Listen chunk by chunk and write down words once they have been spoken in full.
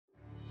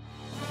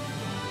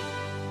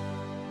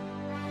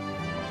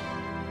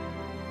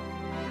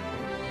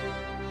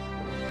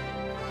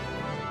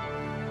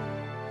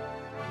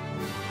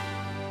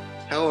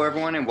Hello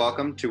everyone and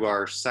welcome to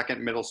our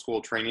second middle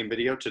school training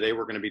video. Today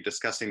we're going to be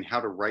discussing how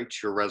to write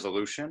your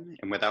resolution,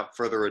 and without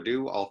further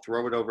ado, I'll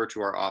throw it over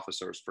to our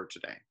officers for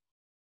today.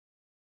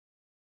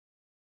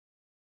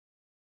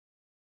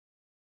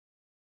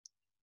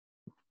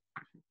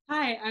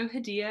 Hi, I'm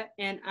Hadia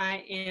and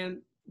I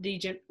am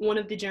one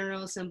of the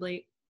General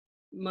Assembly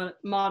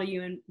Model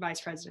UN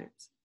Vice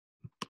Presidents.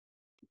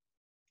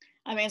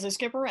 I'm Ansley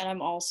Skipper and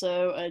I'm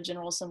also a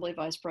General Assembly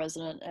Vice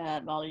President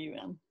at Model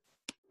UN.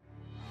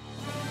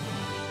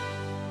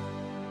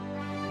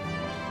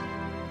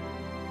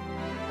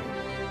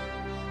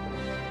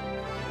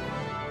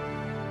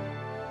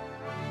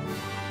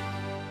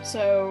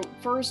 So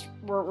first,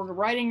 we're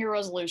writing your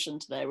resolution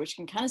today, which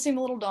can kind of seem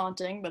a little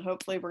daunting, but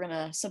hopefully we're going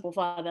to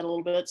simplify that a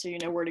little bit so you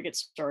know where to get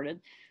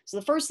started. So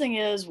the first thing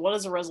is, what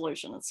is a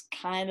resolution? It's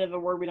kind of a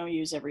word we don't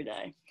use every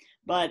day,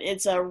 but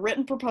it's a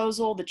written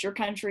proposal that your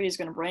country is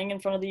going to bring in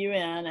front of the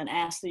UN and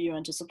ask the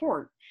UN to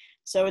support.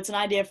 So it's an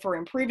idea for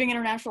improving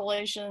international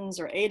relations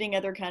or aiding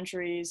other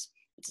countries.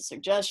 It's a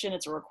suggestion,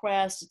 it's a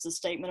request, it's a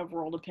statement of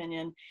world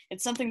opinion.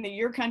 It's something that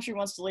your country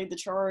wants to lead the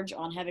charge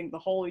on having the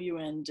whole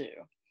UN do.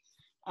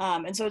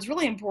 And so it's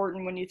really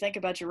important when you think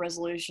about your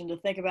resolution to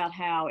think about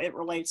how it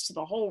relates to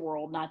the whole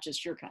world, not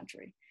just your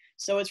country.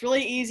 So it's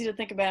really easy to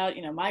think about,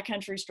 my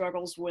country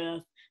struggles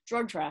with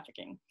drug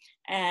trafficking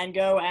and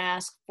go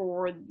ask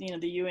for, the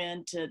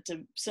UN to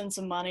send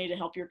some money to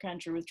help your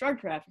country with drug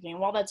trafficking.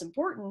 And while that's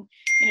important,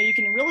 you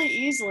can really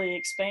easily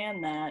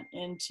expand that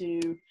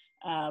into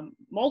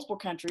multiple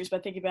countries by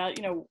thinking about,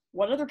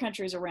 what other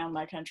countries around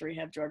my country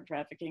have drug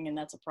trafficking and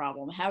that's a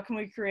problem? How can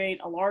we create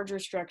a larger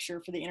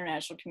structure for the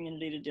international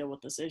community to deal with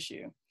this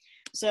issue?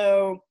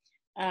 So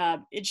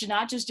it should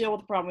not just deal with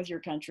the problem with your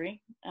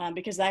country,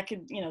 because that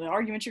could, the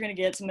argument you're going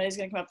to get, somebody's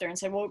going to come up there and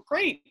say, well,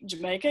 great,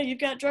 Jamaica, you've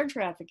got drug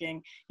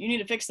trafficking. You need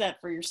to fix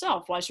that for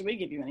yourself. Why should we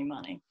give you any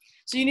money?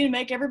 So you need to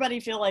make everybody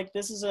feel like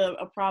this is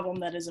a problem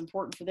that is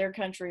important for their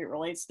country, it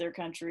relates to their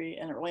country,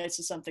 and it relates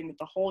to something that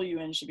the whole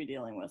UN should be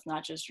dealing with,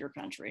 not just your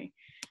country.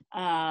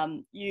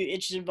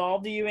 It should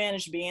involve the UN,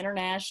 it should be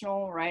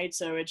international, right?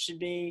 So it should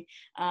be,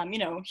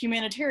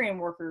 humanitarian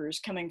workers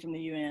coming from the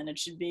UN. It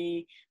should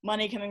be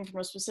money coming from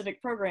a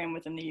specific program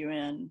within the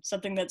UN,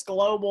 something that's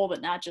global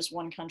that not just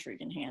one country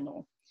can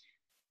handle.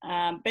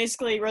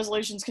 Basically,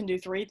 resolutions can do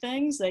three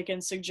things. They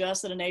can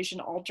suggest that a nation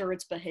alter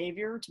its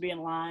behavior to be in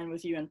line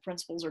with UN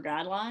principles or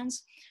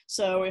guidelines.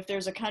 So if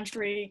there's a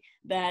country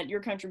that your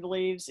country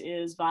believes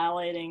is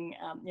violating,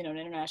 an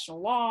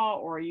international law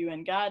or a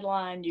UN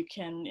guideline, you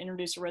can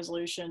introduce a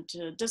resolution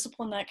to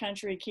discipline that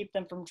country, keep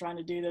them from trying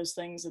to do those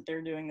things that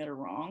they're doing that are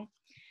wrong.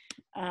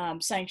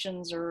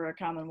 Sanctions are a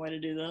common way to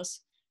do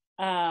this.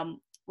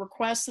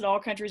 Requests that all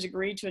countries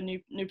agree to a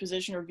new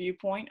position or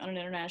viewpoint on an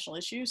international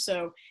issue.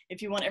 So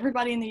if you want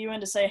everybody in the UN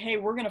to say, hey,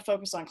 we're going to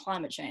focus on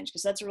climate change,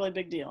 because that's a really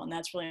big deal and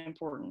that's really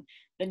important,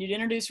 then you'd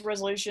introduce a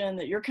resolution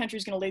that your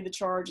country's going to lead the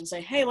charge and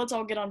say, hey, let's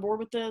all get on board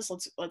with this.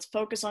 Let's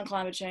focus on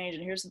climate change,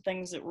 and here's the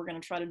things that we're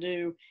going to try to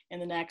do in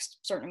the next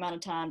certain amount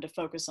of time to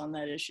focus on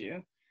that issue.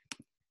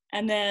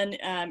 And then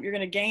you're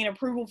going to gain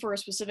approval for a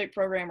specific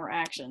program or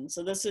action.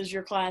 So this is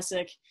your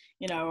classic,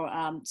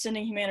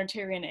 sending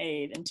humanitarian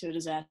aid into a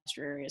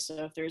disaster area.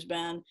 So if there's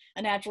been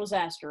a natural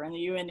disaster and the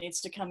UN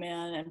needs to come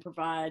in and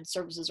provide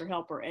services or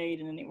help or aid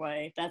in any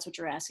way, that's what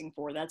you're asking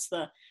for.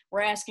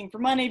 We're asking for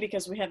money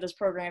because we have this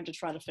program to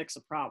try to fix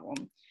a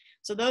problem.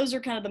 So those are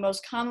kind of the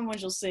most common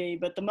ones you'll see,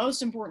 but the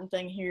most important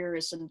thing here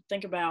is to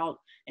think about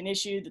an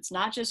issue that's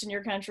not just in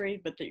your country,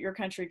 but that your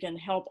country can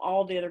help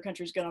all the other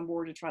countries get on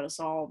board to try to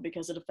solve,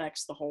 because it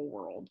affects the whole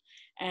world.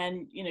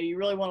 And, you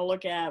really want to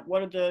look at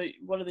what are the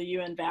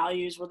UN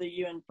values, what are the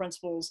UN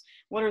principles,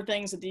 what are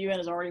things that the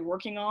UN is already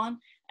working on,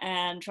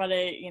 and try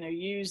to,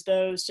 use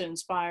those to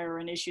inspire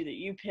an issue that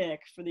you pick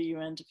for the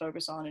UN to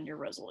focus on in your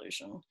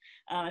resolution.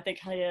 I think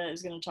Haya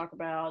is going to talk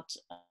about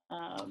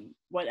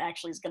what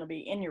actually is going to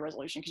be in your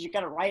resolution, because you've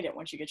got to write it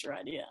once you get your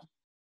idea.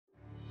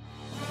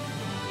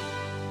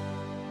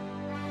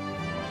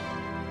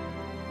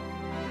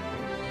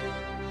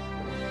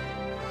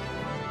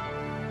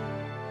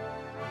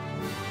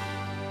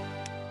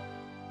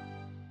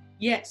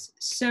 Yes,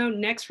 so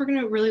next we're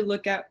going to really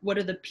look at what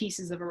are the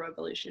pieces of a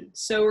resolution.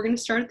 So we're going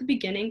to start at the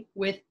beginning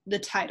with the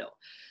title.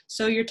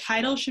 So your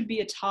title should be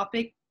a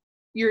topic.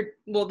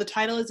 The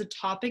title is a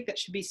topic that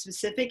should be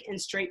specific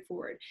and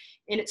straightforward.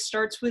 And it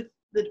starts with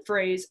the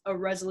phrase, a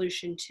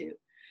resolution to.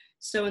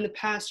 So in the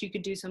past, you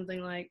could do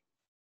something like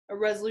a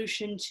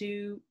resolution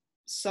to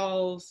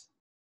solve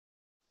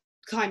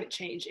climate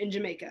change in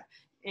Jamaica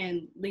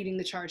and leading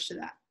the charge to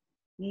that.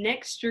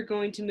 Next, you're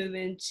going to move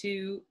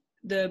into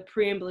the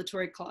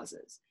preambulatory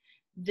clauses.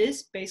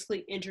 This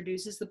basically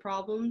introduces the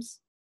problems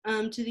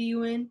to the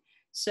UN.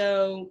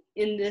 So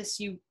in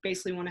this, you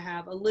basically want to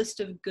have a list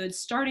of good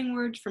starting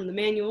words from the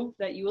manual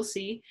that you will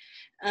see,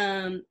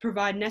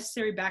 provide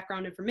necessary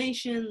background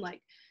information,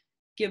 like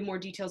give more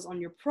details on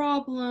your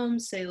problem.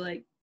 Say,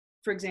 like,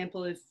 for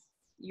example, if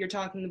you're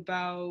talking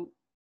about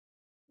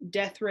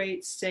death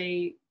rates,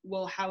 say,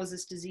 well, how is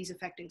this disease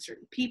affecting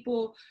certain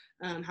people?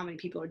 How many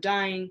people are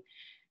dying?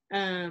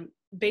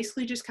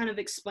 basically just kind of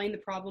explain the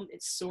problem,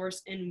 its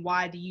source, and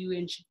why the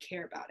UN should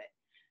care about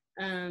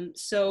it.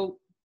 So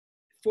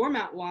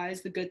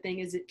format-wise, the good thing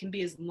is it can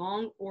be as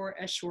long or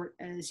as short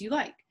as you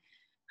like.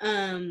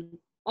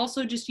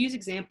 Also, just use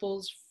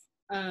examples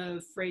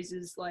of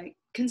phrases like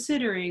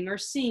considering or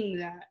seeing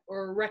that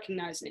or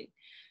recognizing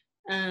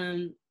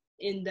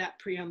in that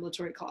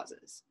preambulatory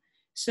clauses.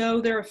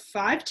 So there are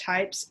 5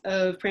 types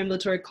of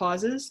preambulatory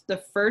clauses,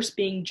 the first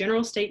being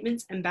general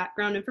statements and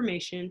background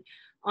information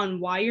on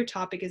why your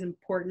topic is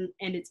important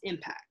and its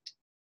impact.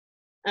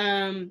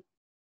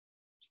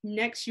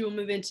 Next, you will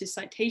move into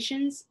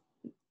citations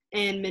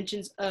and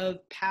mentions of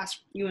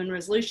past UN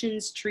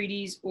resolutions,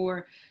 treaties,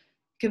 or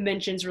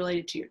conventions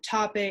related to your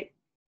topic.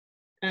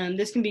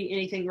 This can be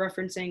anything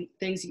referencing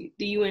things the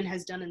UN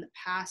has done in the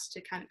past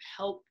to kind of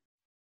help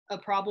a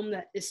problem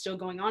that is still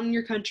going on in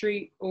your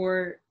country,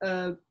 or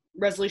a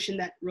resolution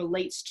that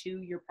relates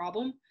to your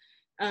problem.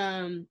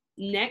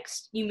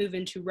 Next, you move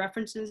into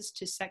references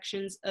to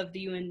sections of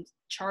the UN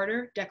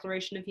Charter,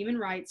 Declaration of Human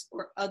Rights,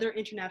 or other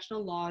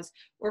international laws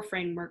or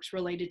frameworks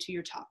related to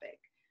your topic.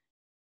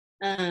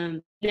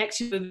 Next,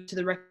 you move to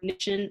the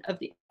recognition of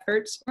the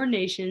efforts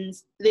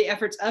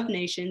of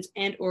nations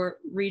and or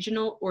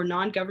regional or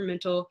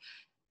non-governmental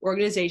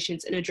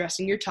organizations in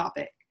addressing your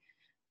topic.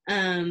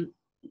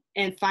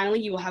 And finally,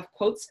 you will have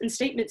quotes and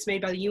statements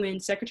made by the UN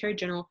Secretary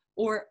General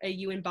or a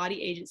UN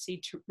body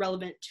agency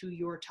relevant to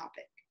your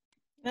topic.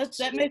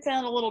 That may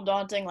sound a little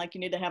daunting, like you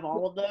need to have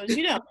all of those.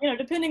 You know,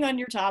 depending on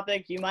your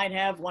topic, you might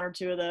have 1 or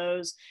 2 of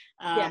those.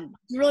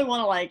 You really want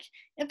to like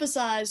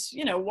emphasize,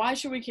 why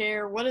should we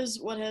care? What has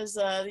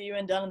the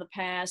UN done in the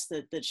past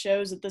that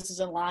shows that this is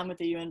in line with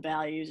the UN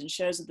values and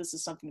shows that this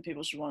is something that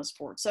people should want to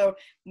support. So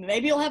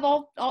maybe you'll have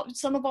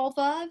some of all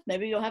 5.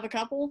 Maybe you'll have a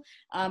couple,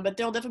 but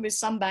there'll definitely be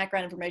some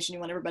background information you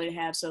want everybody to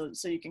have, so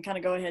you can kind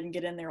of go ahead and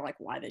get in there like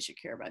why they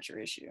should care about your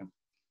issue.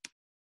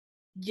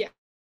 Yeah,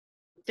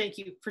 thank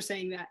you for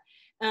saying that.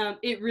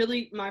 It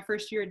really, my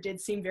first year, it did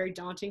seem very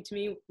daunting to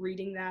me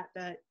reading that,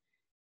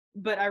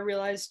 but I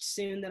realized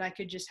soon that I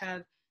could just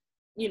have,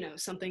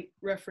 something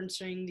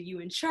referencing the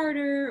UN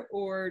Charter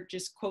or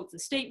just quotes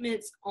and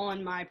statements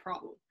on my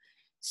problem.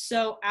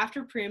 So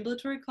after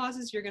preambulatory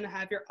clauses, you're going to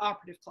have your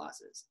operative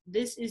clauses.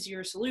 This is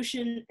your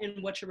solution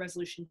and what your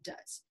resolution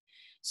does.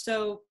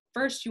 So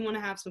first, you want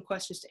to have some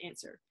questions to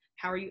answer.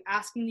 How are you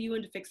asking the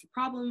UN to fix the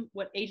problem?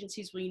 What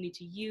agencies will you need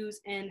to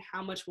use? And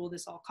how much will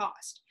this all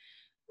cost?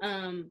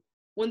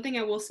 One thing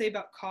I will say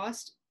about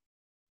cost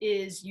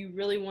is you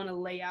really want to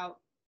lay out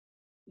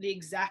the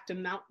exact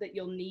amount that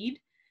you'll need.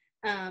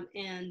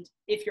 And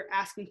if you're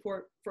asking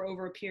for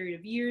over a period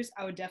of years,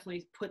 I would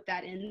definitely put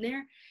that in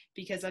there,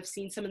 because I've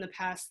seen some in the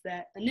past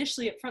that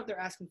initially up front they're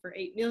asking for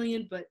 8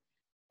 million, but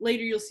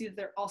later you'll see that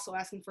they're also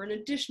asking for an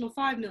additional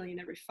 5 million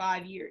every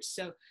 5 years.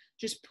 So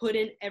just put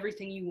in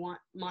everything you want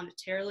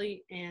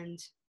monetarily and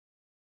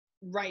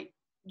write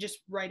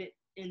it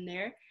in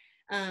there.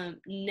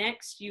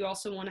 Next, you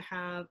also want to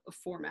have a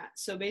format.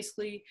 So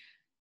basically,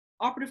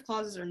 operative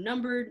clauses are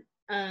numbered,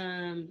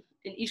 and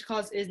each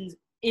clause ends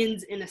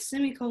in a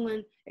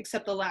semicolon,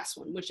 except the last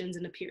one, which ends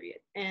in a period.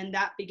 And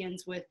that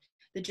begins with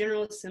the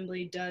General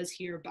Assembly does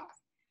hereby.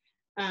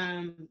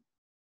 And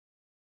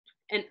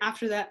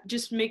after that,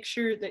 just make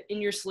sure that in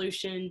your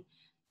solution,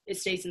 it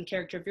stays in the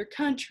character of your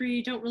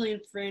country, don't really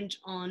infringe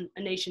on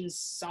a nation's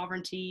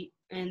sovereignty,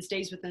 and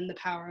stays within the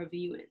power of the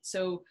UN.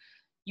 So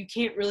you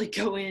can't really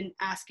go in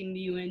asking the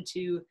UN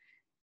to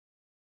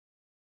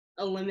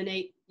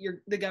eliminate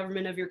the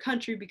government of your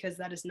country, because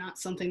that is not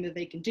something that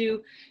they can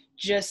do.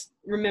 Just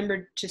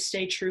remember to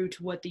stay true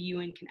to what the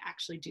UN can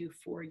actually do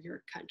for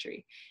your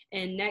country.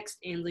 And next,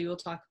 Ansley will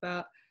talk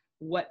about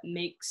what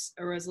makes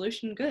a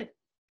resolution good.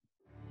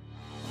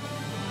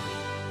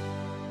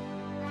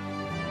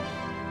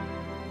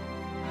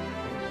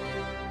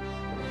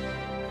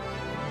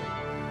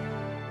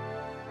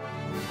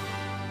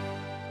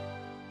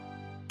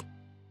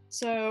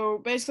 So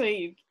basically,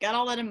 you've got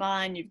all that in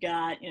mind. You've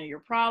got,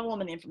 your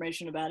problem and the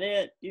information about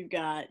it. You've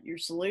got your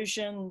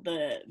solution,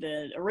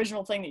 the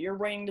original thing that you're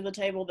bringing to the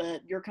table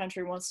that your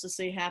country wants to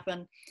see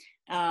happen.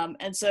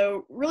 And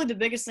so really the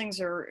biggest things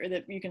are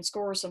that you can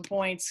score some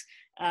points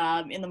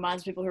in the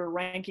minds of people who are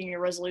ranking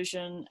your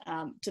resolution,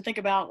 to think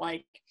about,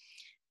 like,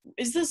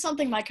 is this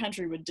something my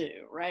country would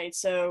do, right?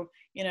 So,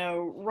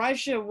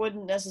 Russia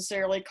wouldn't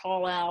necessarily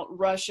call out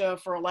Russia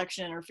for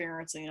election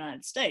interference in the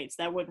United States.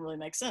 That wouldn't really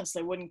make sense.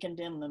 They wouldn't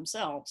condemn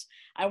themselves.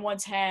 I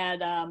once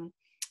had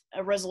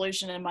a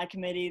resolution in my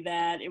committee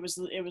that the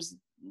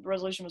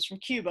resolution was from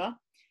Cuba,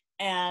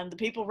 and the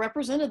people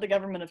represented the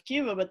government of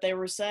Cuba, but they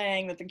were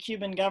saying that the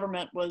Cuban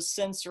government was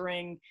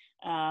censoring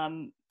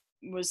the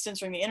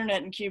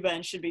internet in Cuba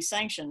and should be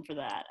sanctioned for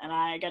that. And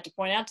I got to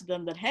point out to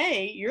them that,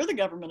 hey, you're the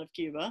government of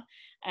Cuba,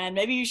 and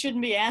maybe you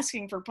shouldn't be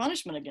asking for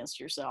punishment against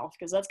yourself,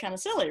 because that's kind of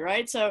silly,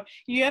 right? So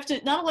you have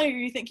to, not only are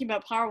you thinking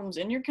about problems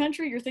in your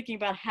country, you're thinking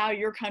about how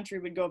your country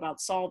would go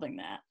about solving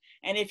that,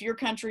 and if your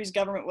country's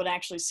government would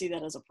actually see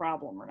that as a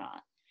problem or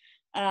not.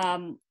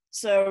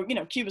 So,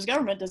 Cuba's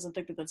government doesn't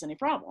think that that's any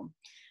problem.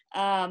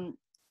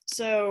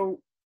 So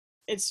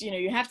it's,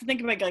 you have to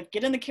think about, like,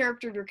 get in the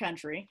character of your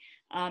country.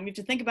 You have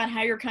to think about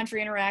how your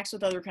country interacts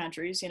with other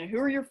countries. Who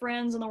are your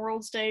friends on the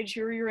world stage?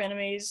 Who are your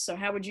enemies? So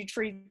how would you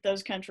treat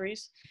those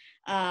countries?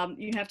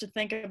 You have to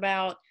think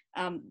about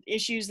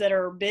issues that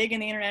are big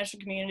in the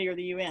international community or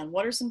the UN.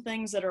 What are some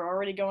things that are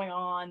already going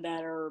on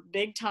that are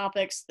big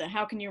topics that,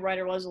 how can you write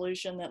a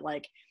resolution that,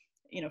 like,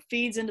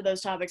 feeds into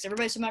those topics?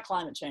 Everybody's talking about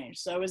climate change.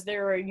 So is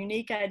there a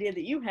unique idea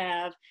that you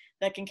have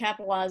that can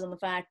capitalize on the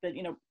fact that,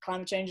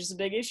 climate change is a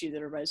big issue that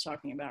everybody's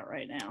talking about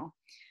right now?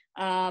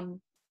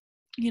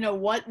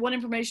 What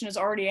information is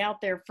already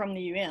out there from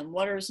the UN?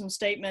 What are some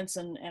statements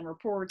and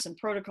reports and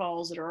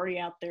protocols that are already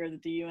out there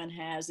that the UN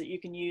has that you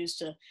can use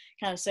to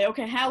kind of say,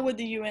 okay, how would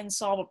the UN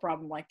solve a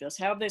problem like this?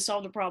 How have they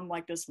solved a problem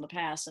like this in the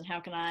past? And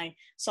how can I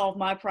solve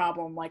my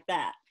problem like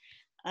that?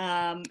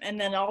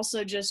 And then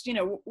also just,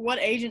 what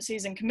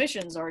agencies and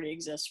commissions already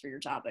exist for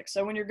your topic.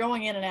 So when you're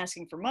going in and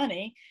asking for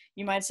money,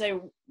 you might say,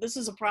 this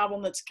is a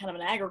problem that's kind of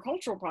an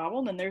agricultural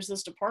problem, and there's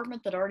this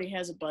department that already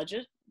has a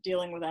budget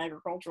dealing with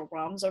agricultural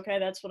problems. Okay,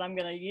 that's what I'm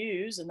going to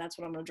use, and that's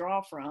what I'm going to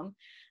draw from.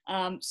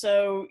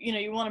 So,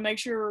 you want to make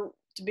sure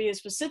to be as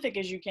specific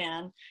as you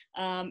can,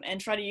 and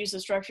try to use the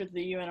structure that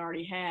the UN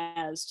already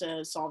has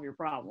to solve your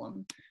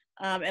problem.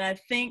 And I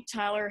think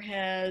Tyler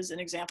has an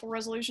example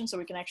resolution, so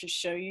we can actually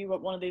show you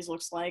what one of these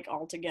looks like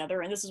all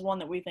together. And this is one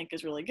that we think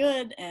is really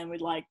good, and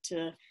we'd like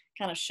to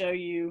kind of show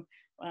you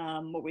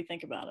what we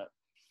think about it.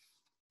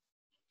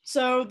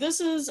 So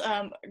this is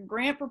a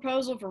grant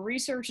proposal for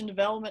research and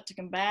development to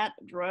combat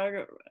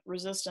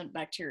drug-resistant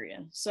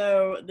bacteria.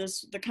 So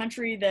the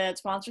country that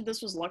sponsored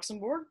this was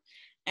Luxembourg.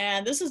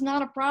 And this is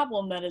not a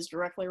problem that is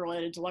directly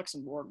related to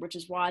Luxembourg, which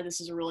is why this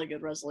is a really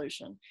good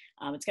resolution.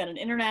 It's got an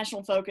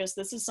international focus.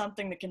 This is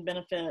something that can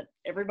benefit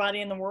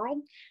everybody in the world.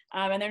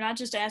 And they're not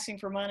just asking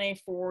for money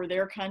for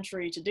their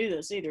country to do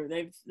this either.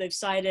 They've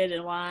cited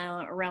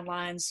around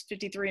lines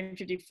 53 and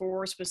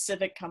 54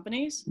 specific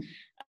companies.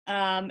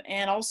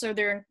 And also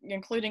they're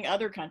including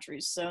other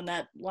countries. So in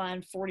that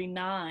line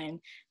 49,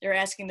 they're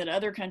asking that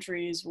other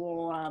countries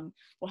will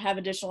have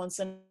additional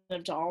incentive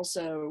to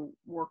also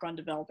work on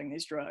developing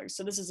these drugs.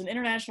 So this is an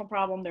international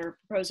problem. They're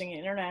proposing an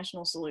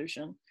international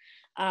solution.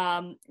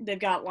 They've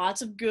got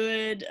lots of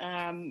good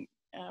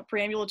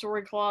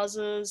preambulatory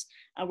clauses,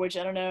 which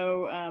I don't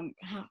know,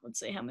 let's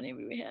see how many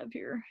we have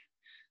here.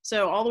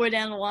 So all the way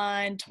down to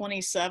line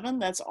 27,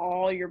 that's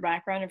all your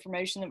background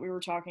information that we were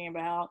talking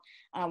about,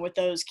 with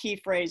those key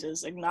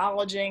phrases: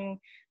 acknowledging,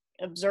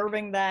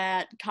 observing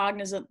that,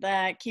 cognizant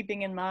that,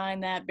 keeping in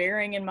mind that,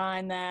 bearing in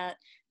mind that.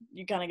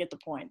 You kind of get the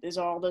point. These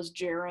are all those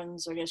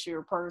gerunds, I guess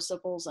your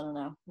participles. I don't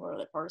know, what are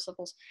they,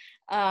 participles?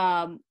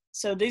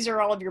 So these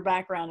are all of your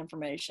background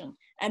information.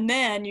 And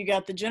then you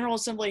got the General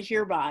Assembly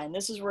hereby, and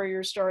this is where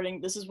you're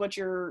starting. This is what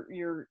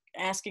you're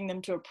asking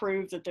them to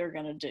approve that they're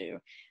going to do.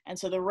 And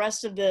so the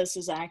rest of this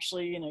is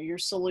actually, your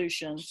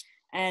solution.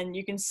 And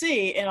you can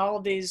see in all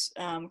of these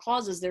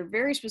clauses, they're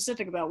very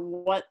specific about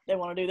what they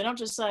want to do. They don't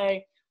just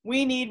say,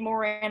 we need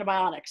more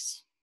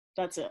antibiotics.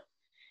 That's it.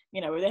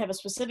 They have a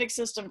specific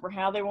system for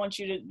how they want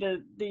you to,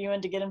 the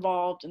UN to get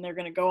involved, and they're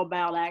going to go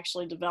about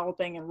actually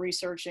developing and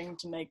researching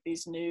to make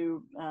these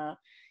new,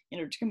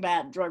 to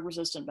combat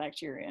drug-resistant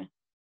bacteria.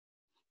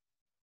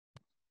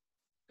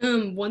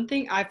 One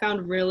thing I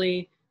found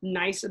really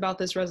nice about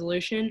this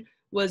resolution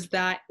was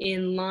that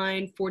in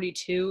line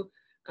 42,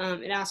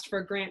 it asked for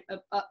a grant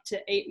of up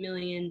to $8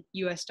 million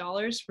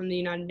from the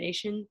United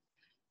Nations.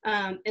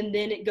 And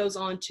then it goes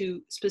on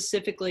to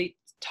specifically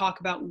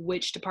talk about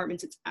which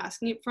departments it's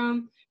asking it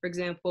from. For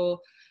example,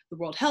 the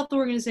World Health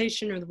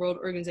Organization or the World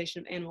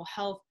Organization of Animal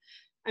Health.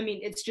 I mean,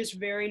 it's just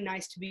very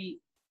nice to be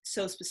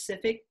so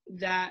specific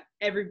that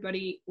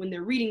everybody, when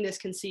they're reading this,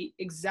 can see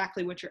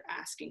exactly what you're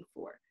asking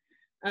for.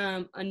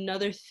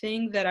 Another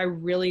thing that I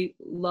really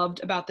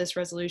loved about this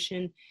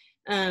resolution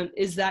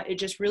is that it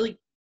just really,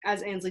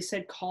 as Ansley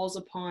said, calls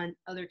upon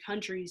other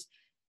countries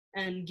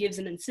and gives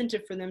an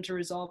incentive for them to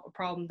resolve a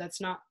problem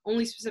that's not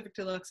only specific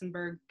to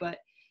Luxembourg, but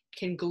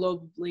can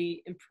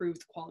globally improve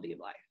the quality of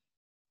life.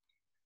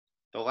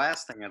 The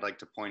last thing I'd like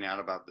to point out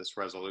about this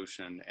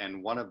resolution,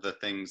 and one of the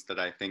things that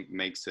I think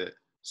makes it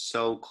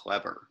so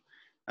clever,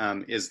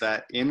 is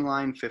that in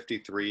line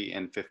 53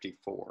 and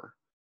 54,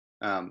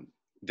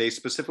 they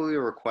specifically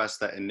request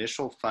that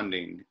initial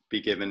funding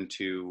be given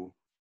to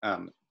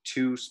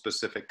two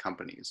specific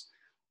companies.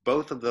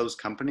 Both of those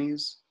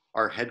companies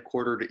are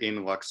headquartered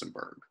in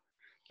Luxembourg,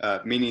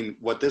 meaning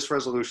what this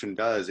resolution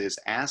does is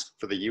ask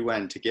for the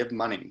UN to give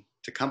money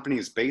to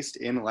companies based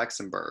in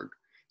Luxembourg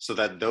so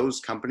that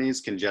those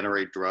companies can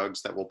generate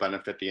drugs that will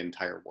benefit the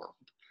entire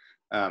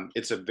world.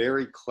 It's a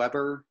very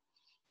clever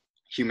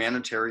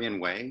humanitarian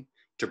way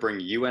to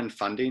bring UN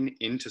funding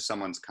into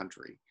someone's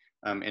country.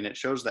 And it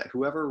shows that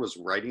whoever was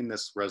writing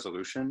this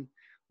resolution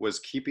was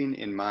keeping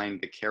in mind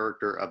the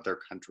character of their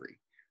country.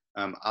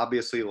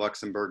 Obviously,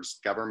 Luxembourg's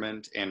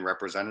government and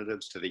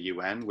representatives to the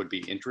UN would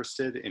be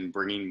interested in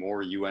bringing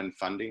more UN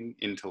funding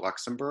into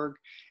Luxembourg,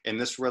 and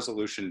this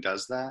resolution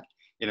does that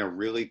in a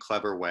really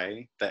clever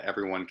way that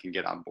everyone can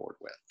get on board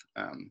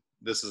with.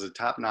 This is a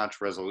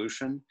top-notch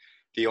resolution,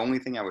 The only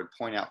thing I would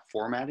point out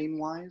formatting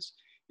wise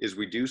is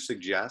we do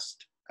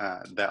suggest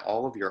that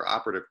all of your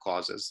operative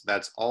clauses,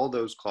 that's all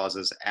those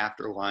clauses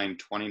after line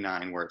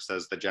 29 where it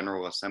says the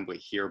General Assembly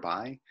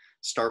hereby,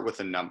 start with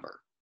a number.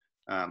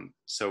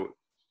 So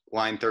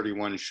line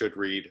 31 should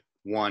read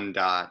 1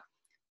 dot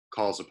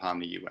calls upon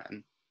the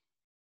UN.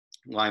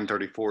 Line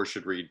 34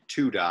 should read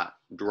 2 dot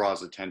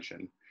draws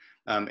attention.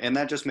 And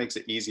that just makes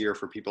it easier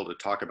for people to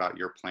talk about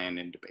your plan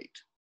in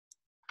debate.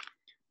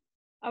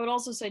 I would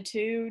also say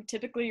too,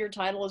 typically your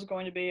title is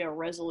going to be a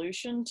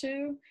resolution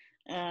too.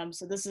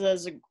 So this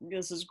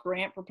is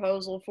grant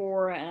proposal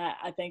for, and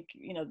I think,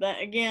 you know,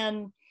 that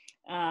again,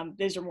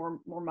 these are more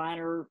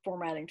minor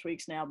formatting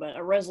tweaks now, but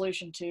a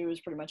resolution too is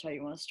pretty much how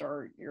you want to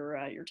start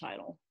your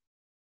title.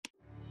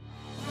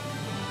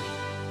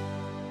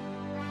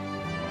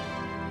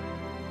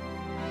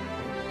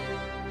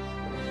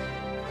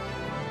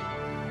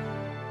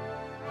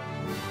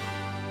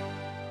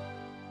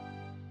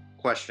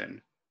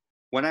 Question.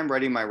 When I'm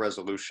writing my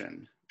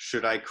resolution,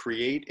 should I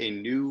create a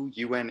new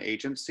UN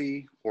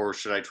agency or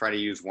should I try to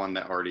use one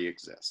that already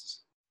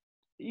exists?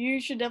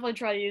 You should definitely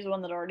try to use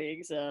one that already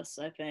exists,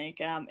 I think,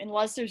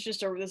 unless there's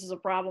just this is a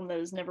problem that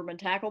has never been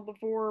tackled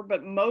before,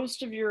 but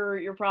most of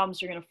your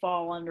problems are going to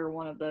fall under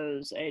one of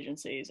those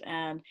agencies.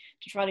 And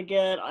to try to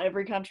get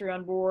every country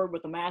on board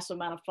with a massive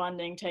amount of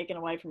funding taken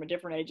away from a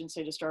different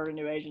agency to start a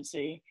new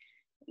agency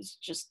is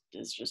just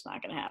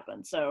not going to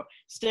happen. So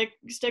stick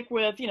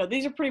with, you know,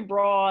 these are pretty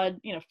broad,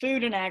 you know,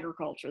 food and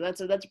agriculture.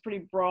 That's a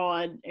pretty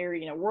broad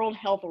area, you know, World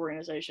Health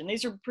Organization.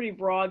 These are pretty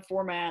broad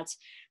formats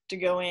to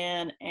go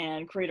in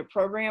and create a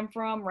program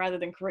from rather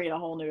than create a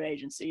whole new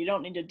agency. You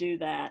don't need to do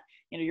that.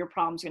 You know, your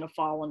problem's going to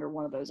fall under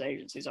one of those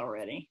agencies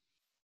already.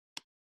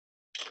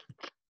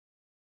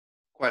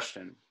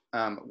 Question.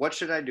 What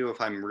should I do if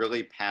I'm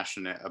really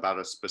passionate about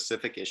a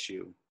specific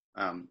issue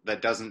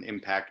that doesn't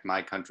impact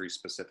my country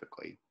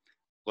specifically?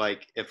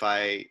 Like if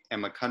I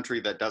am a country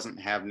that doesn't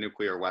have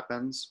nuclear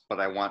weapons, but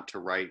I want to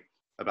write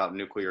about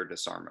nuclear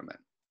disarmament.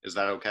 Is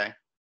that okay?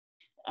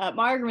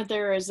 My argument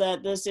there is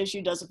that this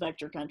issue does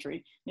affect your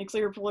country.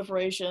 Nuclear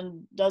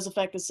proliferation does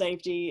affect the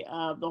safety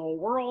of the whole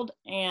world.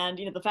 And,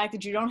 you know, the fact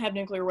that you don't have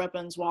nuclear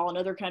weapons while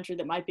another country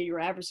that might be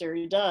your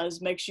adversary does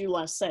makes you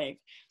less safe.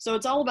 So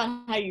it's all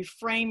about how you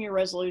frame your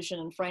resolution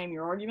and frame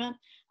your argument.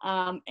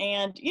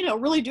 And, you know,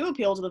 really do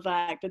appeal to the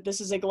fact that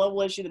this is a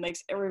global issue that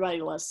makes everybody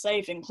less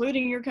safe,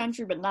 including your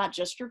country, but not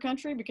just your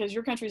country, because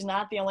your country is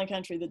not the only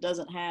country that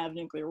doesn't have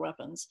nuclear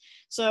weapons.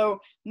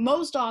 So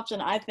most often,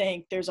 I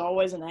think there's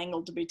always an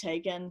angle to be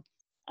taken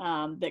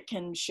that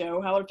can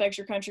show how it affects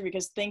your country,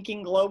 because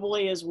thinking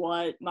globally is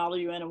what Model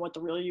UN and what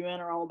the real UN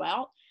are all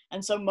about.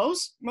 And so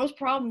most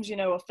problems, you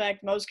know,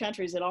 affect most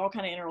countries. It all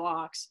kind of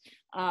interlocks.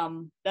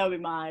 That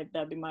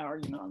would be my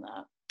argument on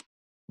that.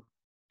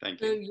 Thank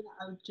you. Yeah,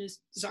 I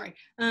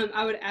would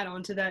I would add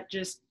on to that,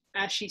 just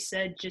as she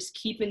said, just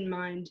keep in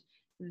mind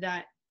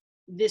that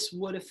this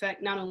would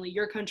affect not only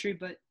your country,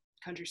 but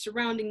countries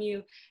surrounding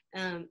you.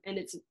 And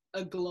it's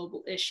a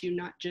global issue,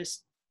 not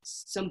just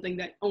something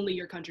that only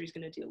your country is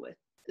going to deal with,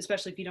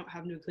 especially if you don't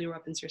have nuclear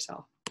weapons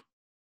yourself.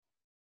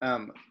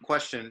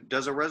 Question,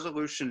 does a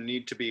resolution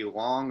need to be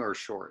long or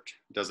short?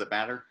 Does it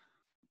matter?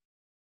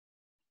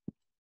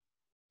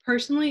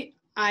 Personally,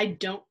 I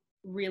don't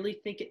really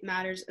think it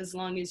matters as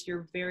long as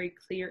you're very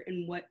clear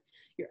in what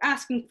you're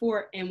asking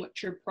for and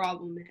what your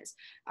problem is.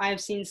 I have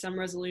seen some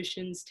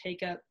resolutions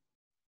take up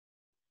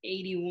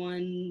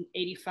 81,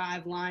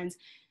 85 lines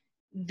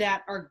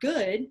that are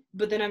good,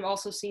 but then I've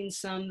also seen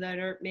some that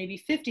are maybe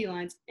 50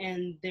 lines,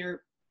 and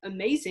they're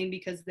amazing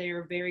because they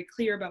are very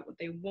clear about what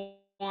they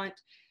want,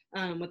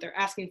 what they're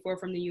asking for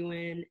from the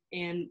UN,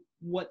 and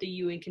what the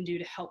UN can do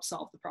to help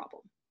solve the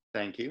problem.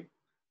 Thank you.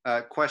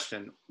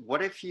 Question,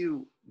 what if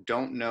you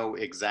don't know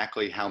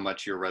exactly how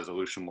much your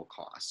resolution will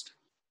cost?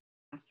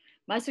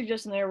 My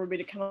suggestion there would be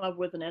to come up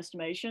with an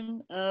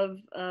estimation of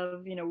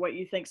you know, what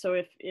you think. So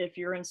if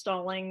you're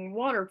installing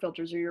water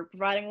filters or you're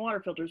providing water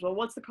filters, well,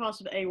 what's the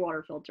cost of a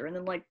water filter? And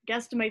then like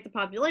guesstimate the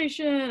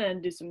population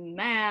and do some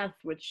math,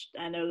 which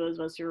I know those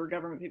of us who are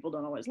government people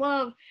don't always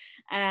love,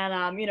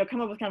 and you know,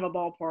 come up with kind of a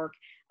ballpark.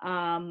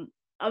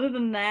 Other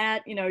than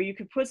that, you know, you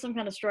could put some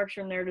kind of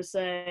structure in there to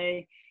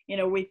say, you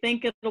know, we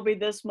think it'll be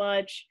this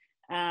much,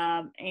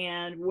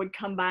 and would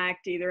come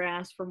back to either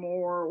ask for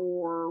more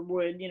or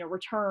would, you know,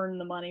 return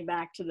the money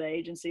back to the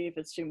agency if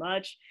it's too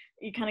much.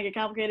 You kind of get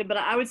complicated, but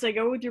I would say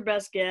go with your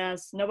best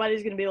guess.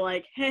 Nobody's going to be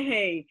like,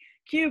 hey,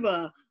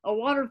 Cuba, a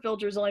water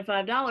filter is only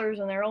 $5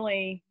 and there are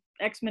only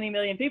X many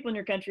million people in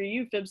your country.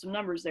 You fib some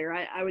numbers there.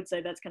 I would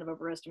say that's kind of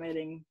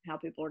overestimating how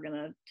people are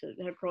going to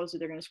how closely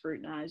they're going to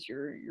scrutinize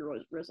your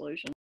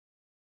resolution.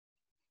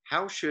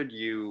 How should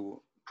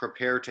you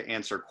prepare to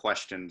answer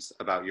questions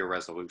about your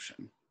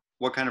resolution?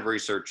 What kind of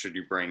research should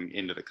you bring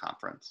into the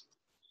conference?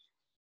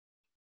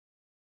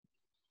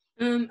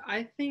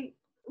 I think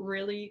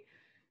really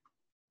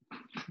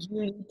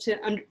you need to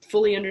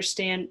fully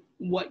understand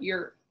what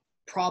your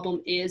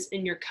problem is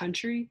in your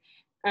country.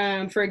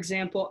 For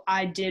example,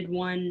 I did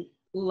one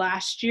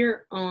last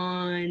year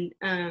on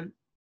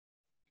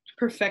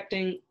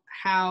perfecting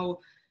how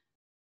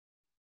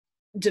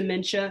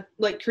dementia,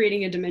 like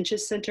creating a dementia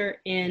center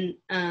in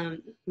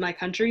my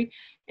country.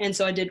 And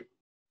so I did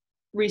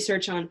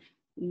research on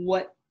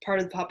what part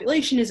of the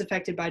population is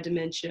affected by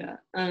dementia,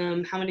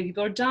 how many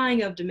people are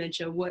dying of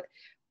dementia,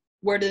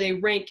 where do they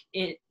rank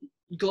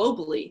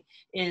globally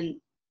in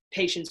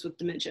patients with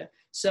dementia.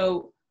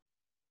 So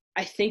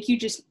I think you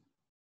just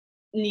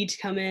need to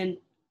come in,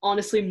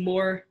 honestly,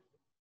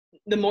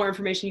 the more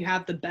information you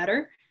have, the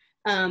better.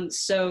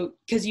 So,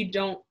 because you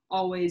don't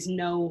always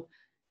know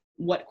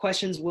what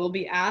questions will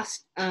be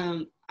asked.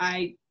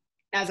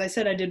 As I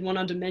said, I did one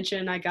on dementia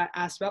and I got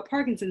asked about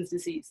Parkinson's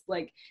disease.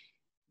 Like,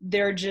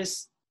 they're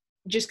just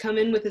come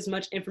in with as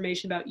much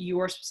information about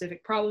your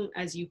specific problem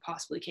as you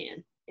possibly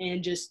can,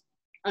 and just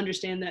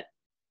understand that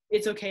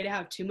it's okay to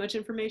have too much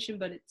information,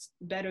 but it's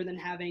better than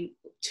having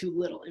too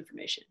little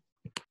information.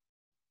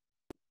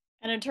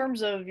 And in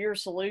terms of your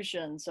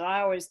solution, so I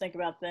always think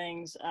about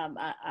things,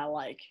 I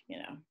like,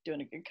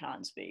 doing a good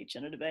con speech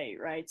in a debate,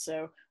 right?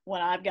 So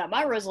when I've got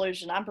my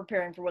resolution, I'm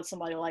preparing for what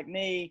somebody like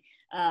me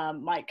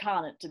might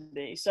con it to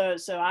be. So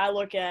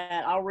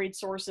I'll read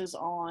sources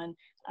on,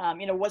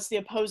 what's the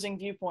opposing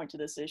viewpoint to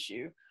this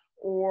issue?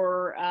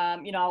 Or,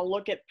 I'll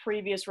look at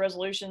previous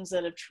resolutions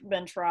that have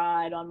been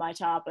tried on my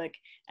topic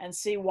and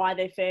see why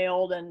they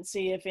failed, and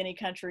see if any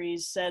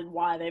countries said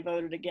why they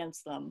voted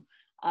against them.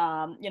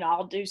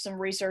 I'll do some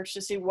research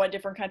to see what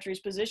different countries'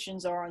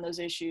 positions are on those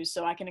issues.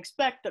 So I can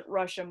expect that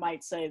Russia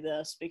might say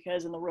this,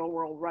 because in the real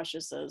world,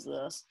 Russia says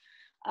this.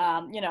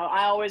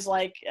 I always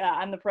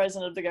I'm the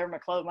president of the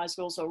government club at my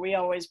school, so we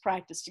always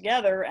practice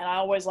together, and I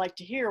always like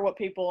to hear what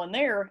people in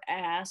there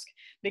ask,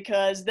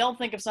 because they'll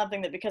think of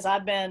something that, because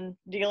I've been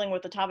dealing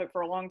with the topic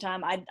for a long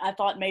time, I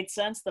thought made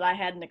sense that I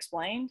hadn't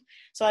explained.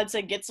 So I'd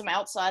say get some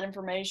outside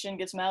information,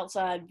 get some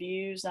outside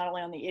views, not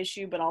only on the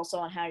issue, but also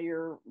on how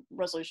your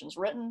resolution's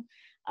written,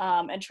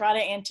 and try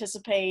to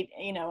anticipate,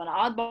 an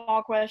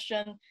oddball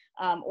question,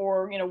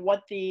 or,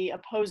 what the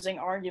opposing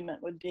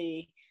argument would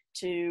be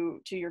to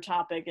your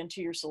topic and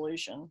to your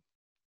solution.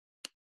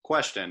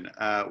 Question,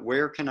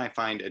 where can I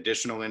find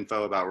additional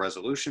info about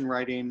resolution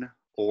writing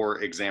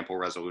or example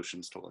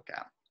resolutions to look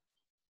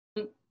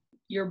at?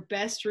 Your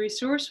best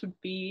resource would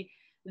be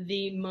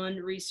the MUN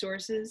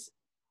resources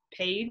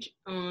page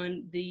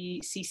on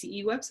the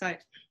CCE website.